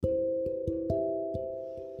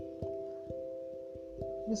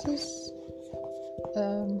This is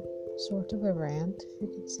sort of a rant, if you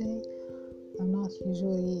could say. I'm not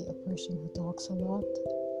usually a person who talks a lot.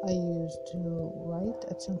 I used to write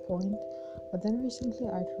at some point, but then recently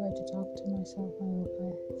I tried to talk to myself and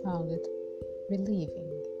I found it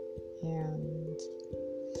relieving. And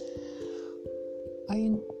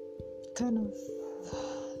I kind of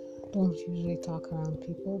don't usually talk around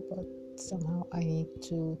people, but somehow I need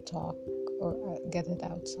to talk or get it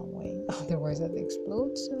out some way, otherwise I'd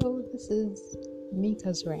explode. So this is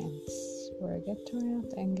Mika's Rants, where I get to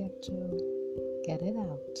rant and get to get it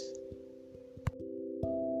out.